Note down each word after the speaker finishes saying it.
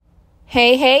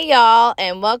Hey, y'all,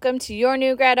 and welcome to your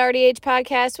New Grad RDH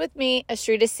podcast with me,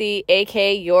 Ashrita C.,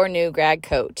 aka your New Grad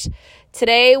Coach.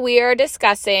 Today, we are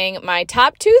discussing my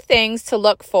top 2 things to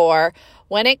look for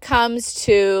when it comes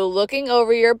to looking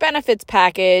over your benefits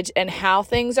package and how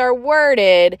things are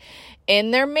worded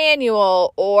in their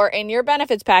manual or in your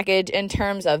benefits package in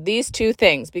terms of these 2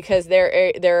 things, because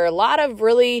there are a lot of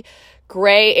really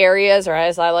gray areas, or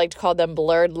as I like to call them,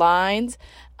 blurred lines,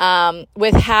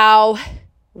 with how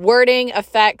wording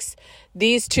affects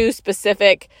these 2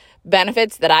 specific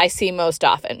benefits that I see most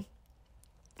often.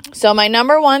 So my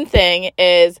number 1 thing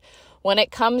is when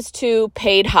it comes to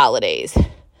paid holidays.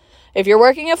 If you're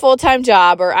working a full-time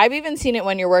job, or I've even seen it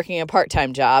when you're working a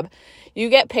part-time job, you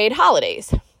get paid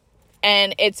holidays.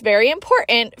 And it's very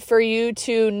important for you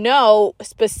to know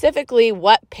specifically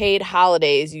what paid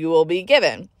holidays you will be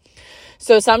given.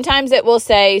 So sometimes it will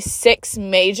say 6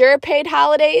 major paid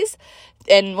holidays.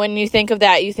 And when you think of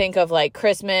that, you think of like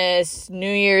Christmas,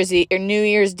 New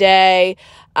Year's Day,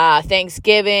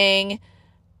 Thanksgiving,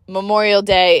 Memorial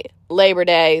Day, Labor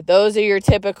Day. Those are your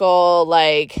typical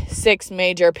 6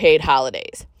 major paid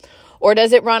holidays. Or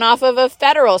does it run off of a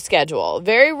federal schedule?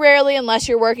 Very rarely, unless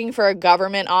you're working for a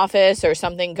government office or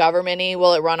something government-y,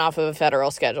 will it run off of a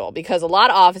federal schedule, because a lot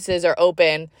of offices are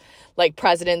open like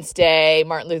President's Day,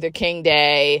 Martin Luther King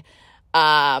Day,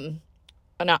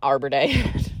 not Arbor Day.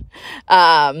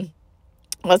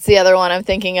 What's the other one I'm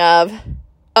thinking of?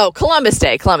 Oh, Columbus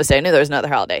Day. I knew there was another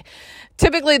holiday.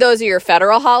 Typically, those are your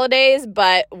federal holidays,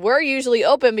 but we're usually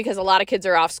open because a lot of kids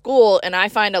are off school, and I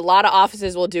find a lot of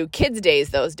offices will do kids' days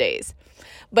those days.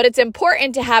 But it's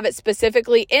important to have it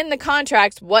specifically in the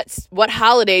contracts what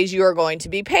holidays you are going to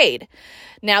be paid.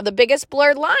 Now, the biggest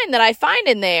blurred line that I find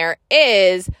in there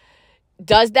is,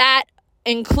 does that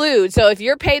include, so if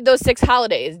you're paid those 6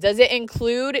 holidays, does it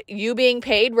include you being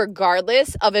paid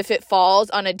regardless of if it falls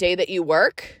on a day that you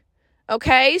work?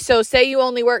 Okay, so say you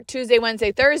only work Tuesday,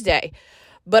 Wednesday, Thursday,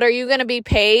 but are you going to be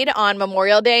paid on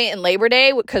Memorial Day and Labor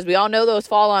Day? Because we all know those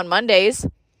fall on Mondays.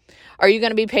 Are you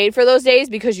going to be paid for those days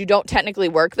because you don't technically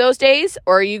work those days?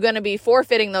 Or are you going to be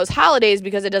forfeiting those holidays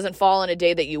because it doesn't fall on a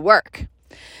day that you work?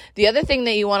 The other thing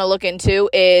that you want to look into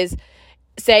is,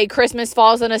 say Christmas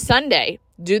falls on a Sunday.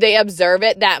 Do they observe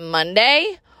it that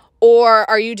Monday? Or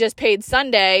are you just paid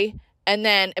Sunday and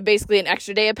then basically an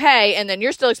extra day of pay, and then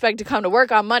you're still expected to come to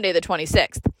work on Monday the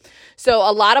 26th? So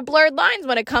a lot of blurred lines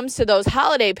when it comes to those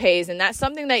holiday pays, and that's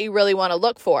something that you really want to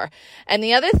look for. And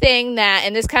the other thing that,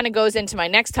 and this kind of goes into my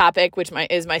next topic, which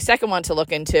is my second one to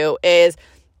look into, is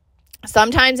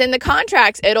sometimes in the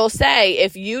contracts, it'll say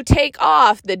if you take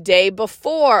off the day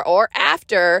before or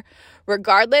after,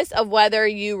 regardless of whether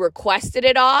you requested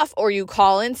it off or you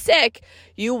call in sick,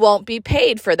 you won't be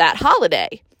paid for that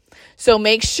holiday. So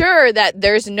make sure that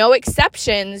there's no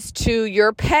exceptions to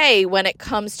your pay when it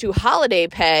comes to holiday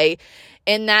pay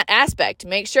in that aspect.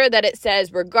 Make sure that it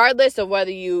says regardless of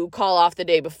whether you call off the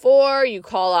day before, you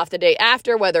call off the day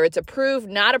after, whether it's approved,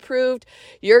 not approved,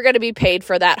 you're going to be paid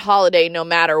for that holiday no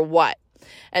matter what.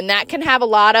 And that can have a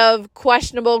lot of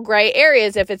questionable gray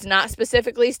areas if it's not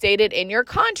specifically stated in your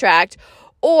contract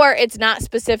or it's not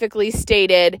specifically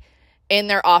stated in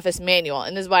their office manual.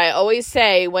 And this is why I always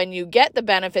say when you get the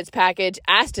benefits package,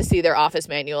 ask to see their office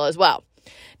manual as well.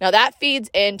 Now that feeds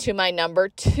into my number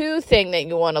 2 thing that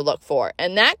you want to look for,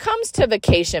 and that comes to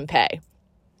vacation pay.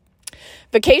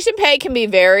 Vacation pay can be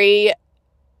very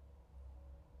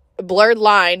blurred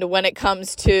lined when it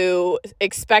comes to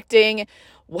expecting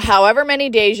however many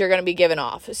days you're going to be given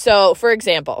off. So, for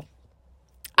example,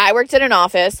 I worked in an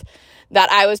office that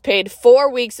I was paid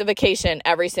 4 weeks of vacation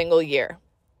every single year.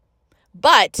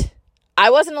 But I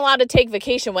wasn't allowed to take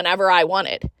vacation whenever I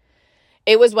wanted.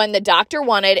 It was when the doctor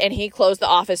wanted, and he closed the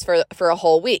office for a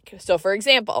whole week. So, for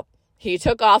example, he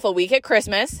took off a week at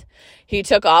Christmas. He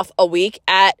took off a week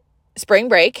at spring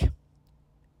break.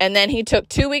 And then he took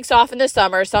 2 weeks off in the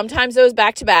summer. Sometimes it was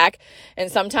back to back,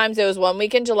 and sometimes it was 1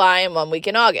 week in July and 1 week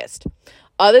in August.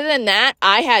 Other than that,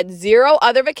 I had 0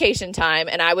 other vacation time,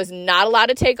 and I was not allowed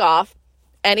to take off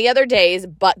any other days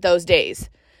but those days.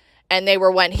 And they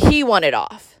were when he wanted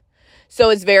off.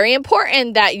 So it's very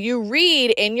important that you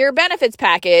read in your benefits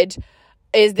package,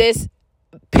 is this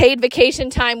paid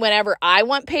vacation time whenever I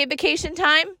want paid vacation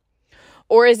time?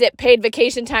 Or is it paid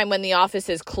vacation time when the office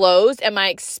is closed? Am I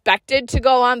expected to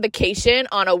go on vacation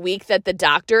on a week that the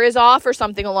doctor is off or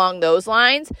something along those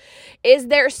lines? Is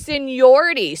there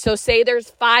seniority? So say there's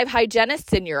 5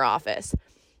 hygienists in your office.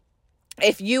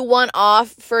 If you want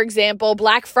off, for example,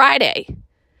 Black Friday,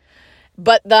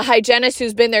 but the hygienist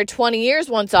who's been there 20 years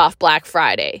wants off Black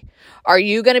Friday, are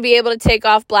you going to be able to take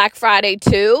off Black Friday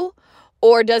too?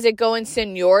 Or does it go in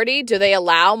seniority? Do they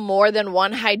allow more than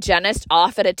one hygienist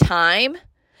off at a time?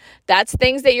 That's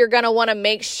things that you're going to want to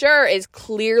make sure is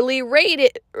clearly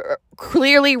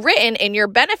written in your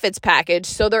benefits package,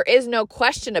 so there is no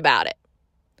question about it.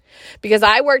 Because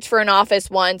I worked for an office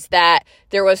once that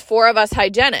there was 4 of us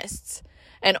hygienists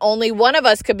and only one of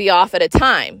us could be off at a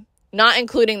time, not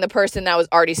including the person that was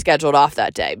already scheduled off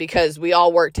that day, because we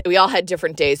all had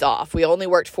different days off. We only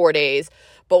worked 4 days,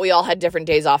 but we all had different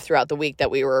days off throughout the week that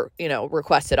we were,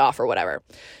 requested off or whatever.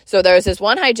 So there was this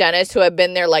one hygienist who had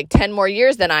been there like 10 more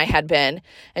years than I had been,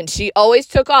 and she always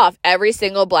took off every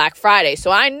single Black Friday.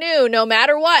 So I knew no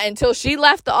matter what, until she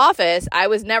left the office, I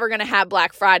was never going to have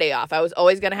Black Friday off. I was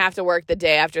always going to have to work the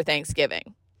day after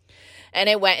Thanksgiving. And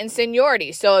it went in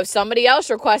seniority. So if somebody else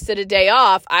requested a day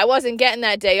off, I wasn't getting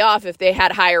that day off if they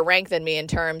had higher rank than me in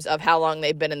terms of how long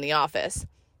they've been in the office.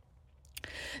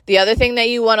 The other thing that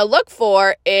you want to look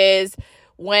for is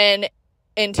when,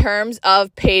 in terms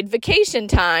of paid vacation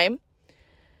time,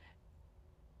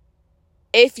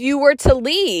 if you were to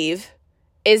leave,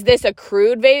 is this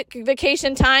accrued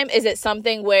vacation time? Is it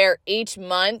something where each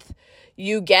month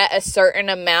you get a certain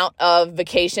amount of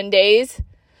vacation days?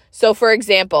 So, for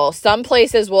example, some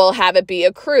places will have it be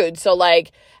accrued. So,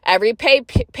 like every pay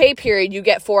period, you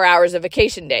get 4 hours of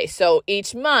vacation day. So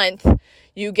each month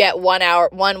you get 1 hour,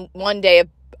 one day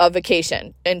of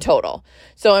vacation in total.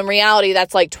 So in reality,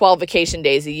 that's like 12 vacation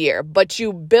days a year, but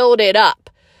you build it up.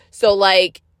 So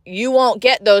like you won't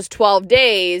get those 12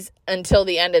 days until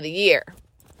the end of the year.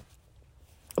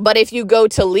 But if you go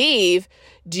to leave,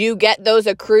 do you get those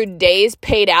accrued days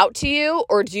paid out to you,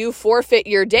 or do you forfeit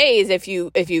your days if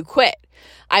you quit?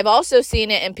 I've also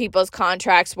seen it in people's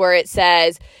contracts where it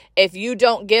says if you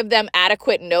don't give them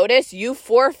adequate notice, you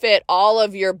forfeit all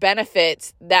of your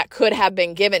benefits that could have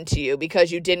been given to you because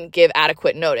you didn't give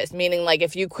adequate notice. Meaning, like,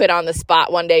 if you quit on the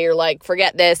spot one day, you're like,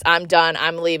 forget this, I'm done,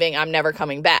 I'm leaving, I'm never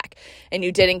coming back. And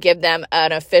you didn't give them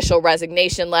an official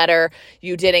resignation letter,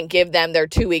 you didn't give them their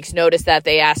 2 weeks notice that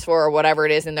they asked for, or whatever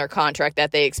it is in their contract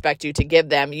that they expect you to give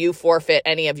them, you forfeit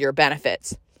any of your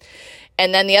benefits.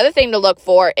 And then the other thing to look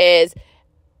for is,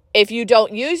 if you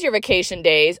don't use your vacation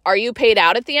days, are you paid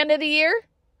out at the end of the year?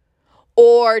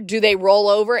 Or do they roll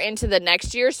over into the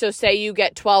next year? So say you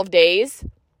get 12 days.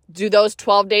 Do those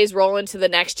 12 days roll into the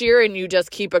next year and you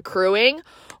just keep accruing?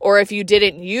 Or if you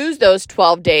didn't use those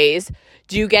 12 days,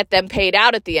 do you get them paid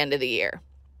out at the end of the year?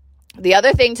 The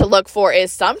other thing to look for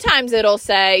is sometimes it'll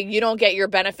say you don't get your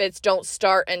benefits, don't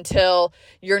start until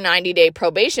your 90-day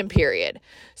probation period.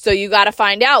 So you got to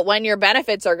find out when your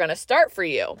benefits are going to start for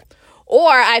you. Or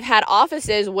I've had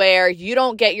offices where you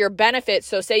don't get your benefits.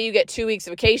 So say you get 2 weeks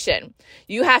of vacation.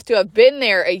 You have to have been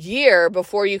there a year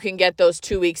before you can get those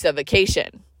 2 weeks of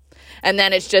vacation. And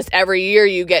then it's just every year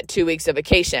you get 2 weeks of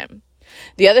vacation.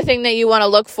 The other thing that you want to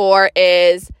look for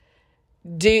is,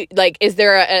 is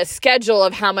there a schedule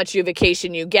of how much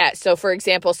vacation you get? So for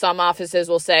example, some offices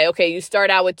will say, okay, you start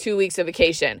out with 2 weeks of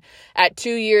vacation. At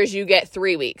 2 years, you get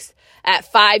 3 weeks. At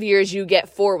 5 years, you get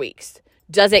 4 weeks.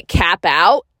 Does it cap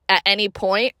out at any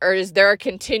point, or is there a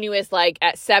continuous, like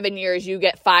at 7 years you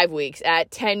get 5 weeks, at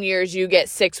 10 years you get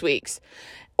 6 weeks,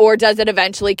 or does it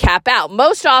eventually cap out?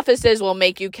 Most offices will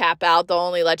make you cap out. They'll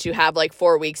only let you have like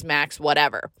 4 weeks max,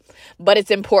 whatever. But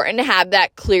it's important to have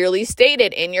that clearly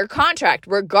stated in your contract,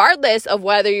 regardless of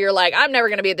whether you're like, I'm never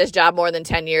going to be at this job more than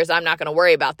 10 years. I'm not going to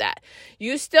worry about that.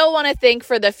 You still want to think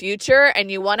for the future, and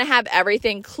you want to have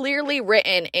everything clearly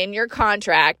written in your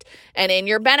contract and in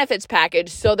your benefits package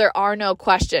so there are no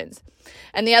questions.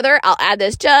 And the other, I'll add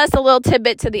this just a little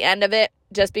tidbit to the end of it,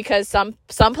 just because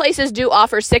some places do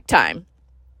offer sick time.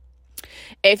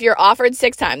 If you're offered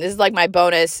sick time, this is like my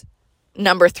bonus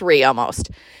number 3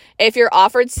 almost. If you're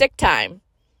offered sick time,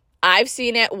 I've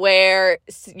seen it where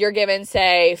you're given,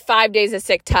 say, 5 days of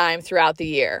sick time throughout the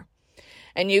year.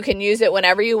 And you can use it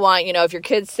whenever you want. You know, if your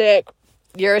kid's sick,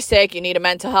 you're sick, you need a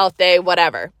mental health day,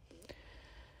 whatever.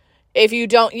 If you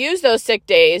don't use those sick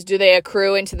days, do they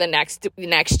accrue into the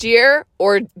next year?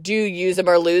 Or do you use them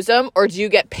or lose them? Or do you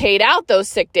get paid out those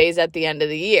sick days at the end of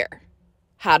the year?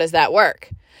 How does that work?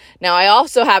 Now, I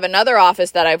also have another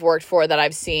office that I've worked for that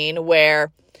I've seen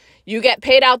where you get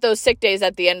paid out those sick days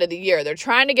at the end of the year. They're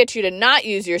trying to get you to not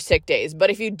use your sick days. But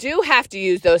if you do have to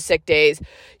use those sick days,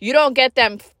 you don't get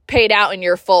them paid out in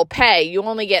your full pay. You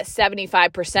only get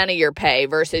 75% of your pay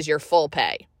versus your full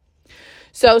pay.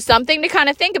 So something to kind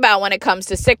of think about when it comes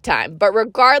to sick time. But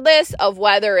regardless of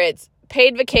whether it's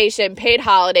paid vacation, paid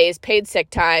holidays, paid sick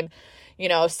time,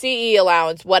 CE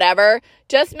allowance, whatever.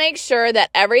 Just make sure that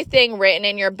everything written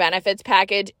in your benefits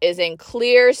package is in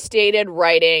clear stated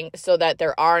writing so that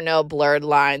there are no blurred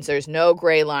lines, there's no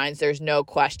gray lines, there's no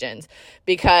questions.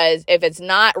 Because if it's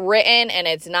not written and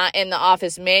it's not in the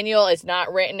office manual, it's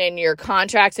not written in your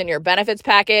contracts and your benefits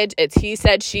package, it's he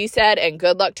said, she said, and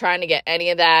good luck trying to get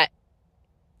any of that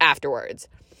afterwards.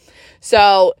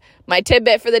 So my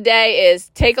tidbit for the day is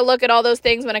take a look at all those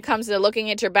things when it comes to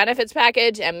looking at your benefits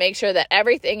package and make sure that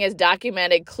everything is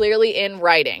documented clearly in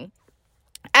writing.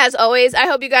 As always, I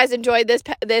hope you guys enjoyed this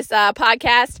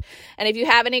podcast. And if you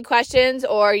have any questions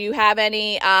or you have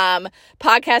any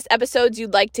podcast episodes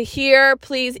you'd like to hear,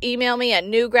 please email me at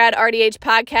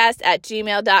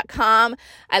newgradrdhpodcast@gmail.com.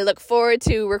 I look forward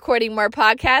to recording more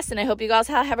podcasts, and I hope you guys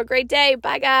have a great day.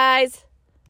 Bye, guys.